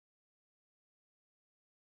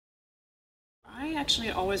I actually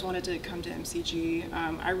always wanted to come to MCG.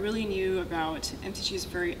 I really knew about MCG's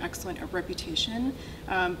very excellent reputation,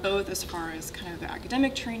 both as far as kind of the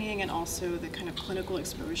academic training and also the kind of clinical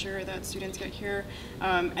exposure that students get here.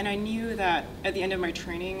 And I knew that at the end of my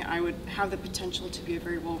training, I would have the potential to be a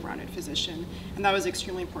very well-rounded physician, and that was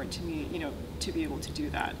extremely important to me, to be able to do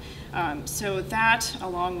that. So that,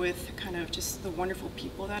 along with kind of just the wonderful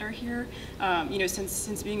people that are here,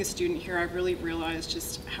 since being a student here, I've really realized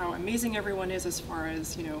just how amazing everyone is as far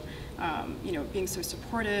as being so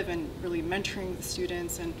supportive and really mentoring the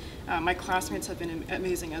students, and my classmates have been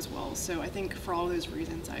amazing as well. So I think for all those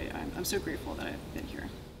reasons, I'm so grateful that I've been here.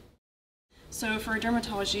 So for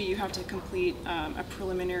dermatology, you have to complete a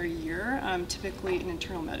preliminary year, typically in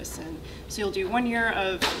internal medicine. So you'll do 1 year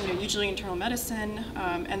of usually internal medicine,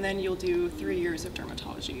 and then you'll do 3 years of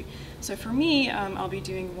dermatology. So for me, I'll be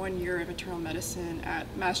doing 1 year of internal medicine at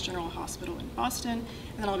Mass General Hospital in Boston,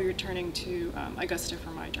 and then I'll be returning to Augusta for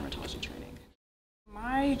my dermatology training.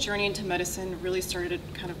 My journey into medicine really started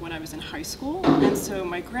kind of when I was in high school, and so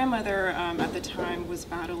my grandmother at the time was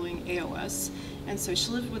battling ALS, and so she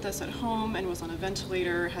lived with us at home and was on a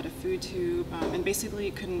ventilator, had a food tube, and basically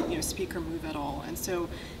couldn't speak or move at all. And so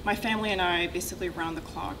my family and I basically around the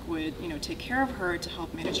clock would take care of her to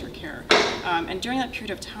help manage her care. And during that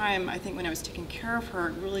period of time, I think when I was taking care of her,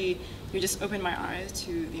 it really just opened my eyes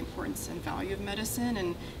to the importance and value of medicine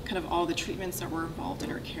and kind of all the treatments that were involved in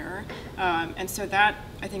her care. And so that,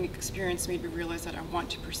 I think, experience made me realize that I want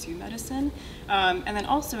to pursue medicine. And then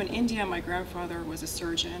also in India, my grandfather was a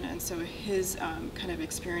surgeon, and so his kind of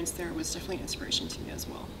experience there was definitely an inspiration to me as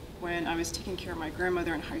well. When I was taking care of my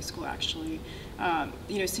grandmother in high school, actually,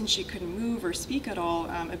 since she couldn't move or speak at all,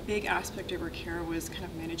 a big aspect of her care was kind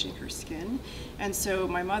of managing her skin. And so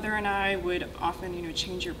my mother and I would often,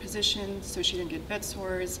 change her position so she didn't get bed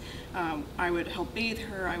sores. I would help bathe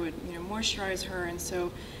her, I would, moisturize her, and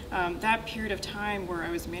so that period of time where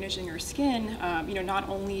I was managing her skin, not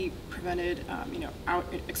only prevented,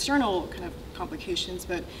 external kind of complications,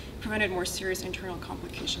 but prevented more serious internal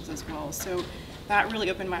complications as well. So that really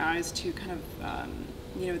opened my eyes to kind of,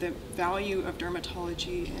 the value of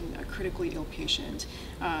dermatology in a critically ill patient.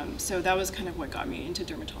 So that was kind of what got me into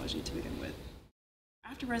dermatology to begin with.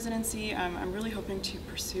 After residency, I'm really hoping to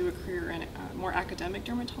pursue a career in more academic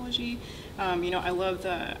dermatology. I love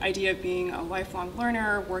the idea of being a lifelong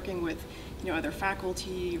learner, working with other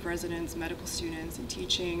faculty, residents, medical students, and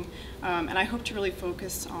teaching. And I hope to really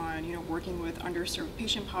focus on working with underserved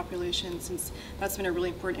patient populations, since that's been a really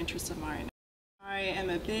important interest of mine. I am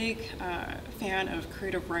a big fan of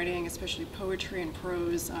creative writing, especially poetry and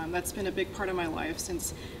prose. That's been a big part of my life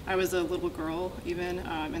since I was a little girl even.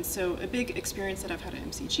 And so a big experience that I've had at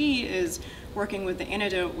MCG is working with The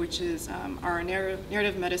Antidote, which is our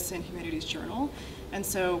narrative medicine humanities journal. And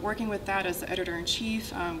so working with that as the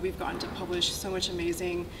editor-in-chief, we've gotten to publish so much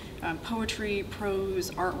amazing poetry,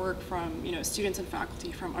 prose, artwork from students and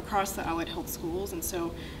faculty from across the allied health schools. And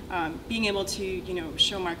so being able to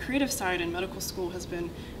show my creative side in medical school has been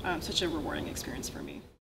such a rewarding experience for me.